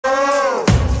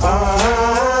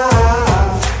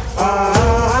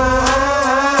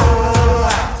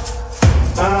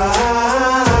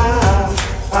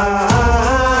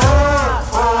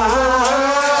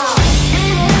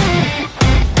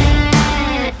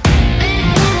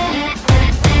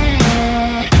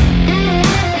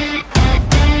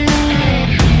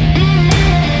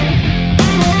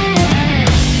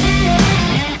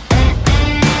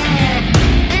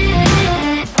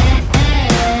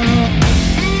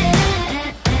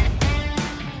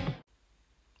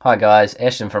Hi guys,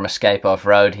 Ashton from Escape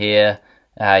Offroad here.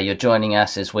 You're joining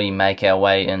us as we make our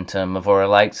way into Mavora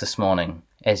Lakes this morning.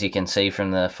 As you can see from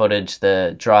the footage,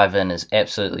 the drive-in is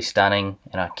absolutely stunning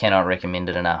and I cannot recommend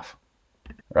it enough.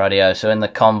 Rightio, so in the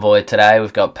convoy today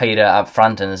we've got Peter up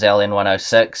front in his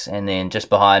LN106, and then just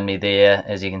behind me there,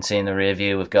 as you can see in the rear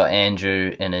view, we've got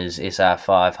Andrew in his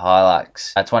SR5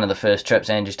 Hilux. It's one of the first trips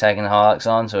Andrew's taking the Hilux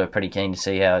on, so we're pretty keen to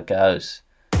see how it goes.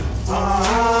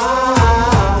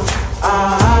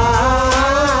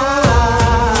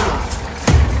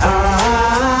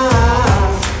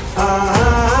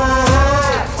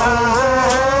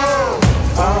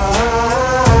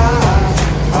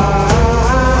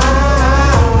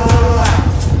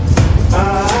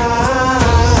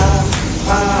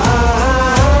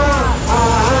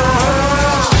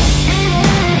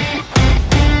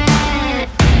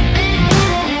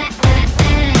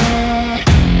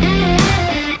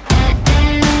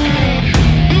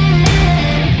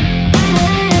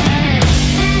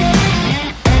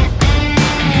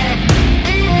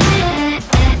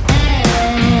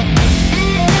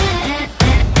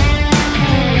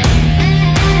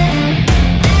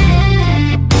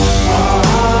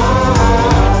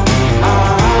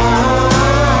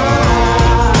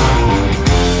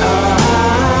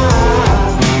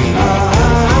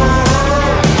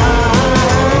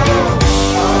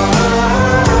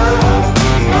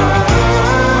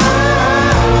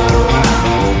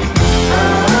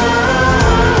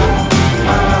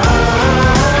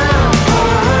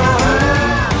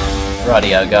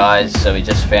 Rightio guys, so we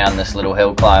just found this little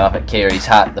hill climb up at Kerry's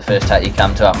hut, the first hut you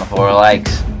come to up Mavora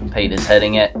Lakes. Peter's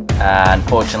hitting it.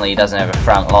 Unfortunately he doesn't have a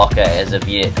front locker as of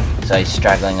yet, so he's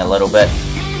struggling a little bit.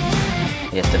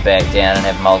 He has to back down and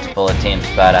have multiple attempts,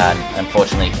 but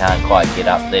unfortunately he can't quite get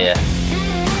up there.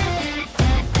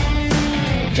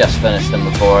 Just finished the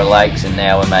Mavora Lakes and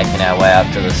now we're making our way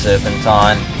up to the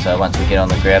Serpentine, so once we get on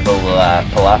the gravel we'll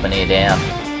pull up and head down.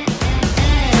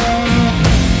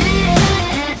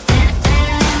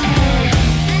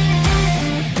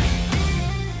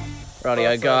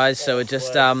 Rightio guys, so we're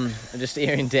just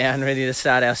earing down, ready to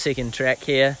start our second track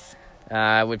here.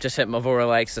 We've just hit Mavora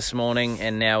Lakes this morning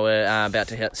and now we're about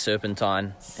to hit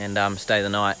Serpentine and stay the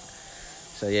night.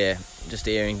 So yeah, just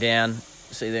earing down.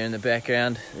 See there in the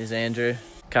background, there's Andrew.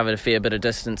 Covered a fair bit of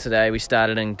distance today. We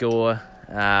started in Gore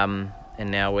and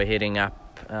now we're heading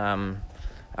up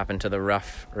into the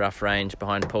rough range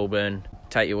behind Poolburn.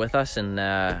 Take you with us and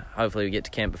hopefully we get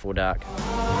to camp before dark.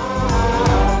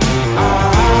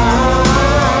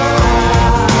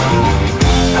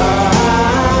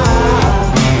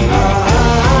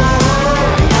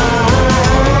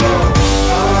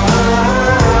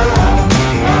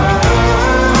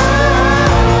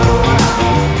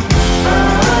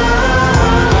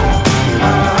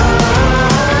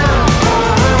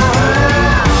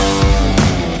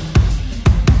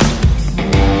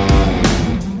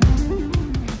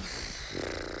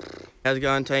 How's it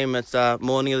going, team? It's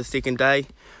morning of the second day.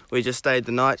 We just stayed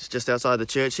the night just outside the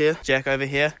church here. Jack over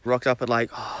here rocked up at like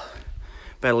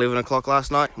about 11 o'clock last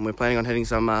night, and we're planning on hitting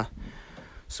some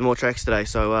more tracks today.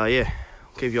 So yeah,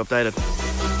 I'll keep you updated.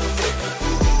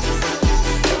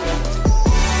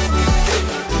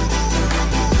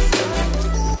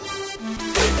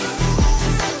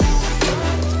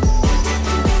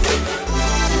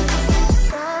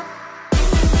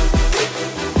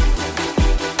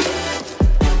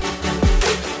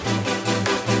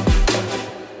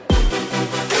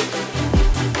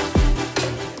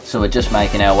 So we're just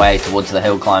making our way towards the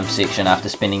hill climb section after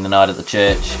spending the night at the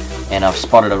church, and I've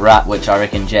spotted a rut which I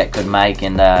reckon Jack could make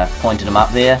and pointed him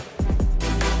up there.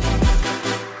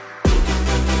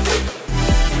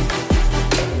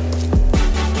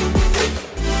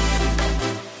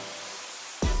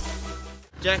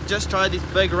 Jack just tried these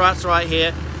big ruts right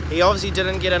here. He obviously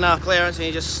didn't get enough clearance and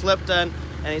he just slipped in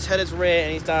and he's hit his rear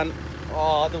and he's done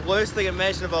the worst thing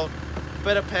imaginable.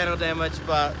 Bit of panel damage,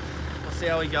 but we'll see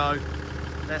how we go.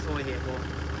 That's what we're here for.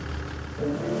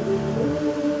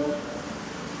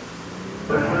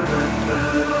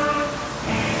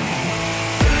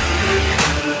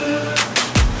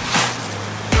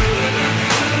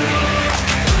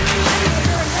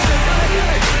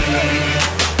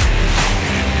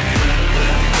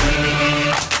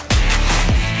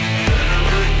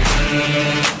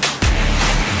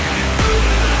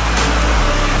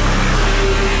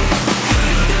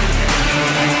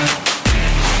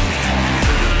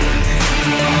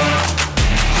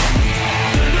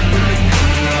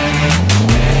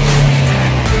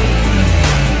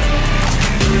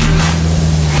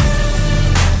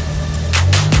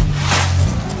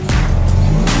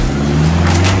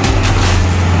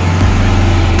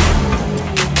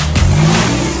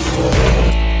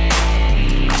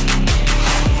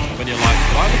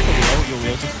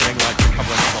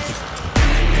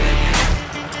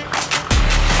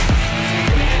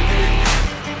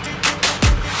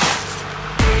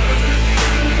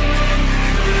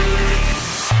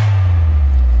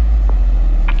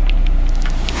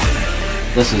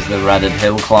 This is the rutted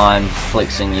hill climb,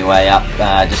 flexing your way up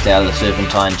just out of the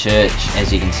Serpentine Church.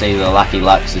 As you can see, the Lucky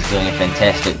Lux is doing a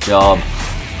fantastic job.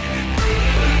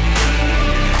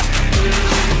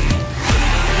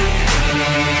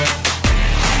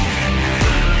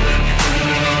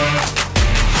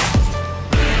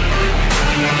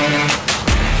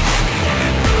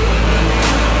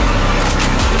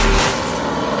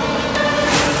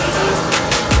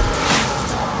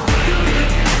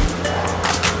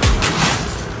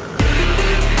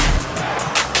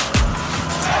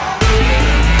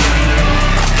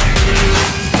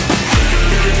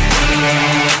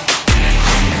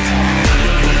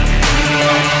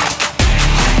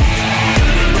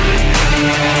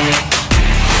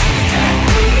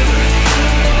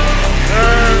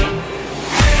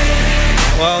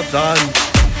 Well done.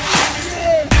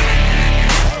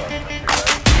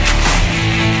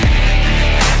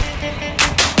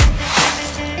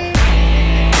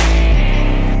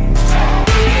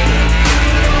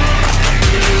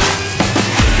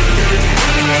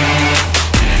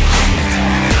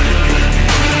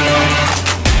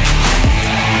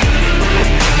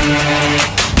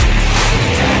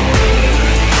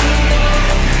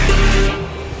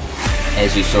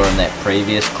 As you saw in that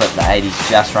previous clip, the 80's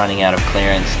just running out of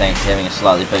clearance thanks to having a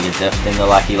slightly bigger diff than the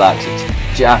Lucky Lux.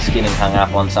 It's just getting hung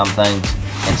up on some things,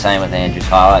 and same with Andrew's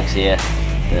Hilux here.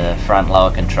 The front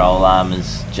lower control arm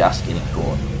is just getting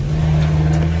caught.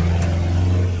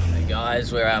 Hey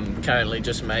guys, we're currently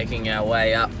just making our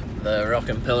way up the Rock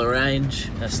and Pillar range.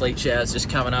 A sleet shower's just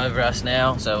coming over us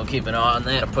now, so we'll keep an eye on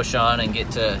that to push on and get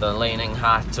to the Leaning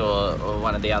Hut or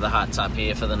one of the other huts up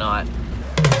here for the night.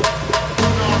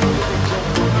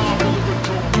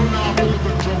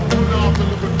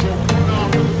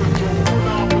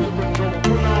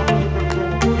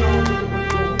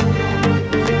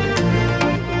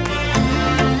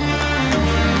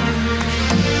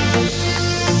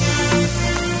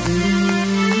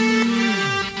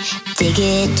 Take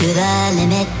it to the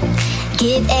limit.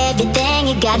 Give everything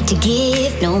you got to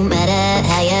give, no matter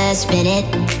how you spin it.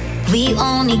 We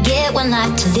only get one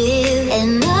life to live,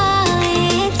 and all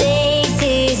it takes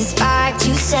is a spark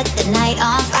to set the night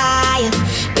on fire.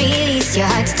 Release your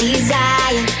heart's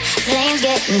desire, flames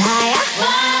getting higher.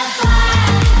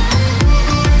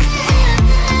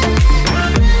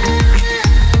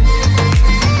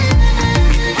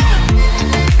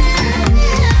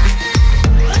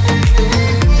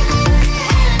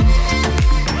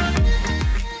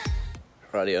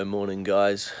 Rightio, morning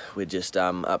guys. We're just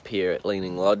up here at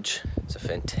Leaning Lodge. It's a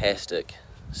fantastic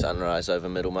sunrise over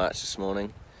Middlemarch this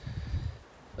morning.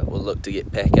 But we'll look to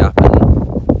get packed up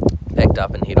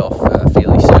and head off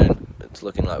fairly soon. It's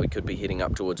looking like we could be heading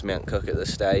up towards Mount Cook at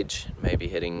this stage, maybe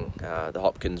hitting the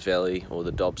Hopkins Valley or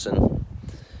the Dobson.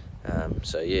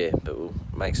 So yeah, but we'll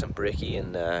make some brekkie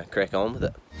and crack on with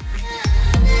it.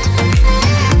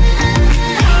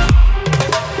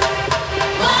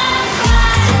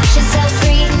 Yourself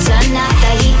free, turn up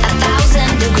the heat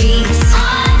 1,000 degrees.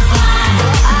 On fire. Go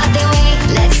all the way,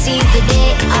 let's see the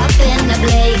day up in the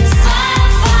blaze. On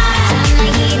fire. Turn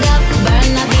the heat up, burn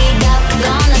the beat up,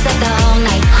 gonna set the whole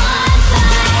night on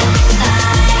fire.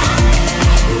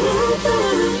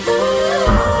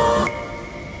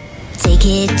 Take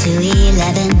it to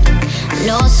 11.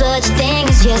 No such thing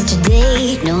as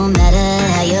yesterday, no matter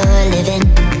how you're living.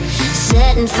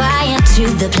 Setting fire to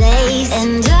the place,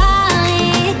 and all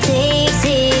it takes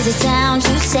is a sound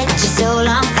to set your soul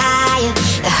on fire.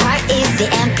 The heart is the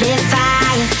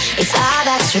amplifier, it's all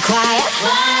that's required.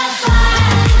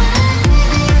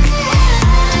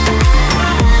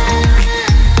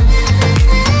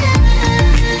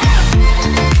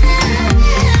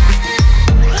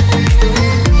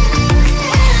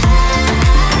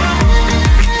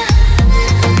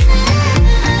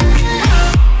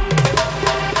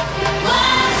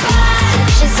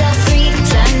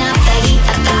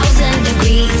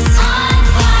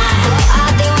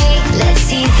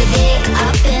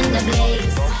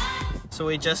 So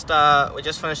we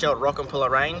just finished out Rock and Pillar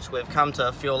range. We've come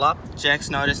to fuel up. Jack's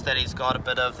noticed that he's got a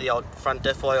bit of the old front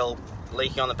diff oil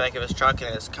leaking on the back of his truck,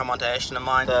 and it's come onto Ashton and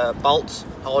mine. The bolts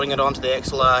holding it onto the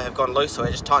axle have gone loose, so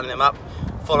we're just tightening them up,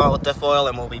 fill them up with diff oil,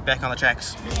 and we'll be back on the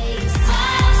tracks.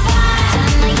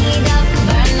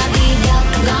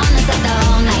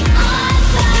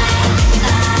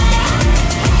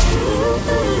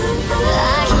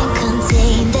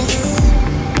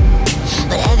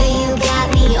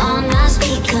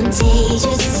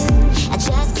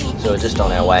 So we're just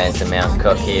on our way into Mount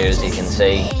Cook here, as you can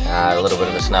see. A little bit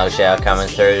of a snow shower coming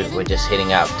through. We're just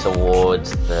heading up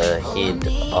towards the head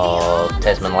of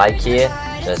Tasman Lake here.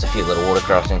 So there's a few little water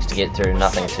crossings to get through,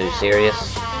 nothing too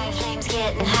serious.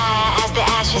 Getting higher as the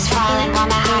ashes falling while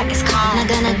my heart is calm.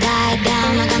 Not gonna die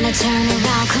down, not gonna turn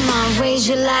around. Come on, raise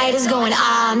your light, it's going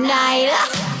all night.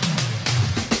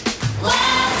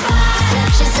 Wildfire,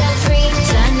 set yourself free,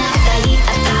 turn up the heat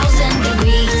 1,000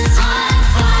 degrees. On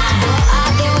fire, go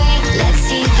out the way, let's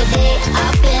see the day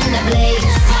up in the blaze.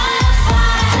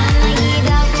 Wildfire, turn the heat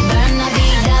up, burn the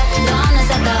beat up, gonna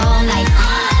set the whole night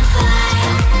on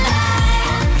fire.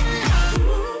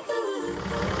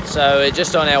 So we're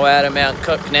just on our way out of Mount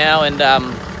Cook now, and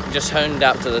just hooned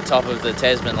up to the top of the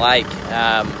Tasman Lake.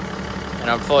 And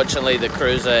unfortunately the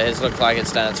cruiser has looked like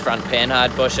it's done its front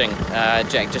panhard bushing.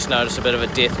 Jack just noticed a bit of a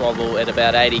death wobble at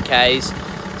about 80 k's.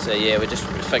 So yeah, we're just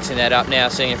fixing that up now,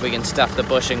 seeing if we can stuff the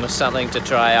bushing with something to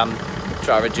try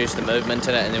reduce the movement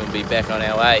in it, and then we'll be back on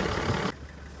our way.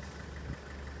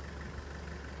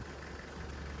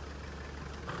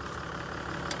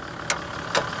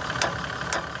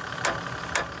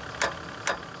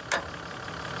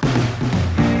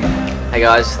 Hey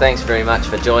guys, thanks very much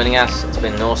for joining us. It's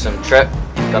been an awesome trip.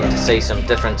 Got to see some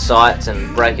different sights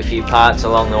and break a few parts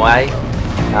along the way.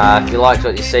 If you liked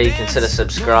what you see, consider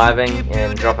subscribing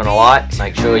and dropping a like.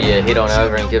 Make sure you head on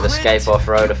over and give Escape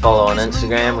Offroad a follow on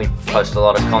Instagram. We post a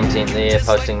lot of content there,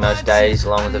 posting most days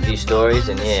along with a few stories,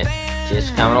 and yeah, cheers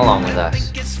for coming along with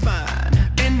us.